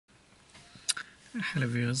Hello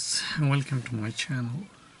viewers, welcome to my channel.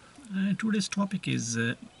 Today's topic is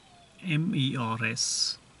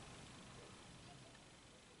MERS,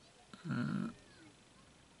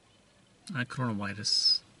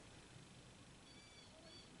 coronavirus.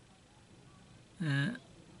 It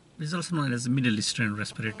is also known as Middle East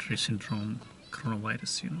Respiratory Syndrome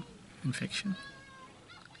coronavirus, infection.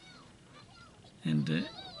 And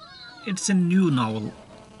it's a new novel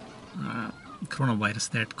coronavirus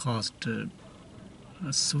that caused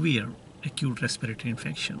a severe acute respiratory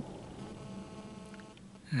infection,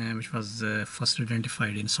 which was first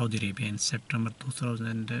identified in Saudi Arabia in September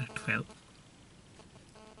 2012.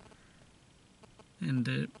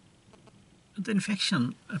 And the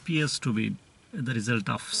infection appears to be the result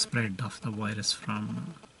of spread of the virus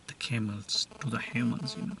from the camels to the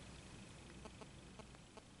humans,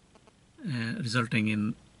 resulting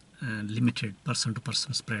in limited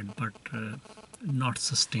person-to-person spread, but not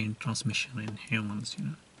sustained transmission in humans,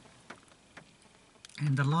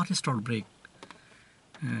 And the largest outbreak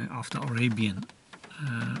of the Arabian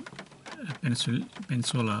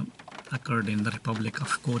Peninsula occurred in the Republic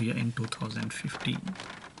of Korea in 2015.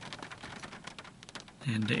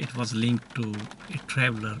 And it was linked to a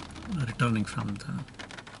traveler returning from the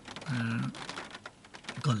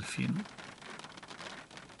Gulf,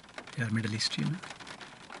 or Middle East,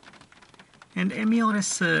 And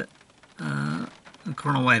MERS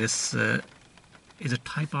coronavirus is a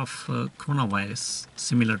type of coronavirus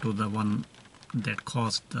similar to the one that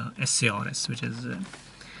caused the SARS, which is the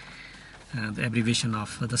abbreviation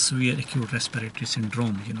of the severe acute respiratory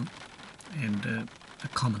syndrome, and a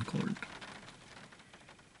common cold.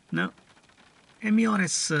 Now,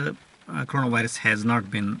 MERS coronavirus has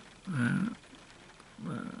not been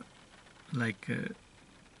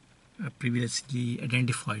previously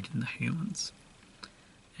identified in the humans.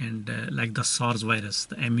 And like the SARS virus,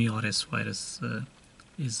 the MERS virus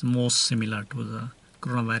is most similar to the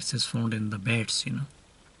coronaviruses found in the bats, And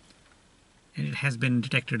it has been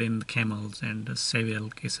detected in the camels, and several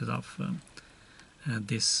cases of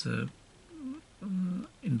this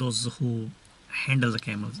in those who handle the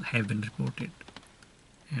camels have been reported.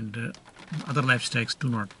 And other livestock do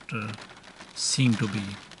not seem to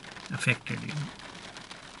be affected,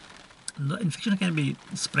 The infection can be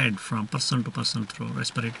spread from person to person through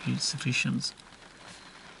respiratory secretions,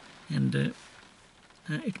 and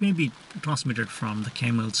it may be transmitted from the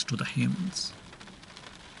camels to the humans.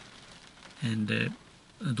 And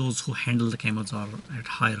those who handle the camels are at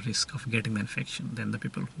higher risk of getting the infection than the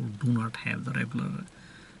people who do not have the regular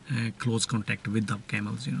close contact with the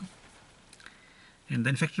camels, And the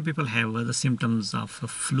infected people have the symptoms of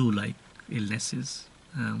flu-like illnesses,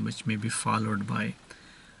 which may be followed by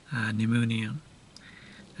pneumonia,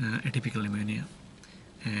 atypical pneumonia,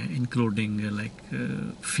 including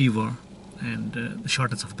fever and the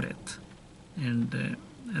shortness of breath. And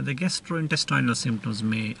the gastrointestinal symptoms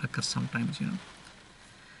may occur sometimes,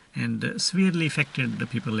 And severely affected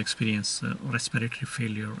people experience respiratory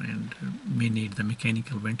failure and may need the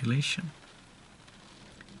mechanical ventilation.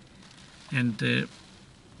 And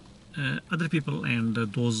other people and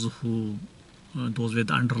those with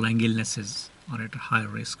underlying illnesses are at a higher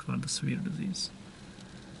risk for the severe disease.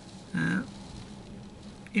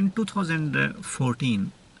 In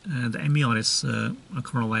 2014, the MERS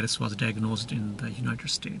coronavirus was diagnosed in the United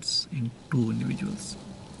States in 2 individuals,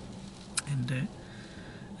 and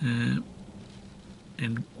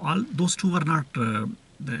all those 2 were not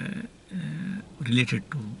related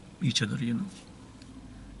to each other,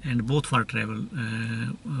 And both were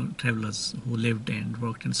travelers who lived and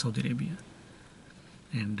worked in Saudi Arabia.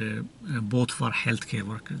 And both were healthcare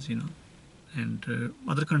workers, And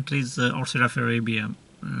other countries outside of Arabian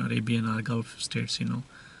or Gulf states,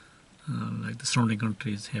 like the surrounding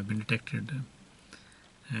countries, have been detected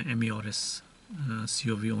MERS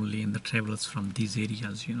CoV only in the travelers from these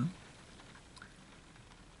areas,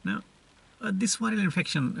 Now, this viral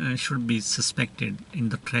infection should be suspected in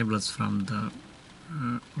the travelers from the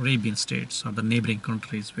Arabian states or the neighboring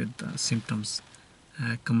countries with symptoms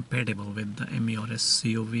compatible with the MERS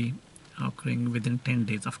CoV occurring within 10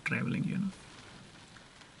 days of traveling,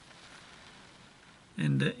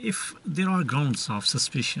 And if there are grounds of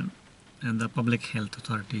suspicion, and the public health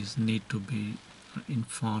authorities need to be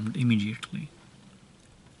informed immediately.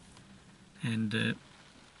 And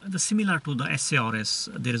similar to the SARS,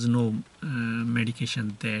 there is no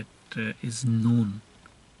medication that is known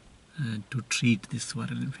to treat this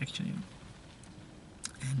viral infection.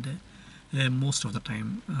 And most of the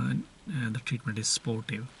time, the treatment is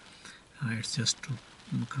supportive. It's just to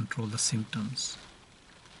control the symptoms.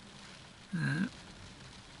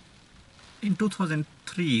 In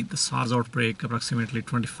 2003, the SARS outbreak, approximately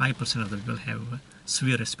 25% of the people have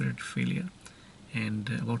severe respiratory failure, and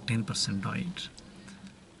about 10% died.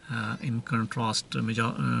 In contrast,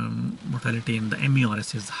 mortality in the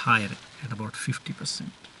MERS is higher at about 50%.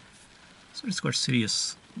 So it's quite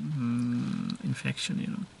serious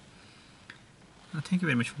infection, Thank you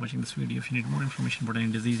very much for watching this video. If you need more information about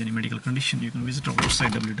any disease, any medical condition, you can visit our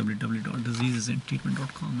website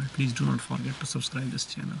www.diseasesandtreatment.com, and please do not forget to subscribe this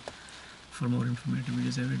channel for more informative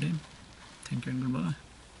videos every day. Thank you and goodbye.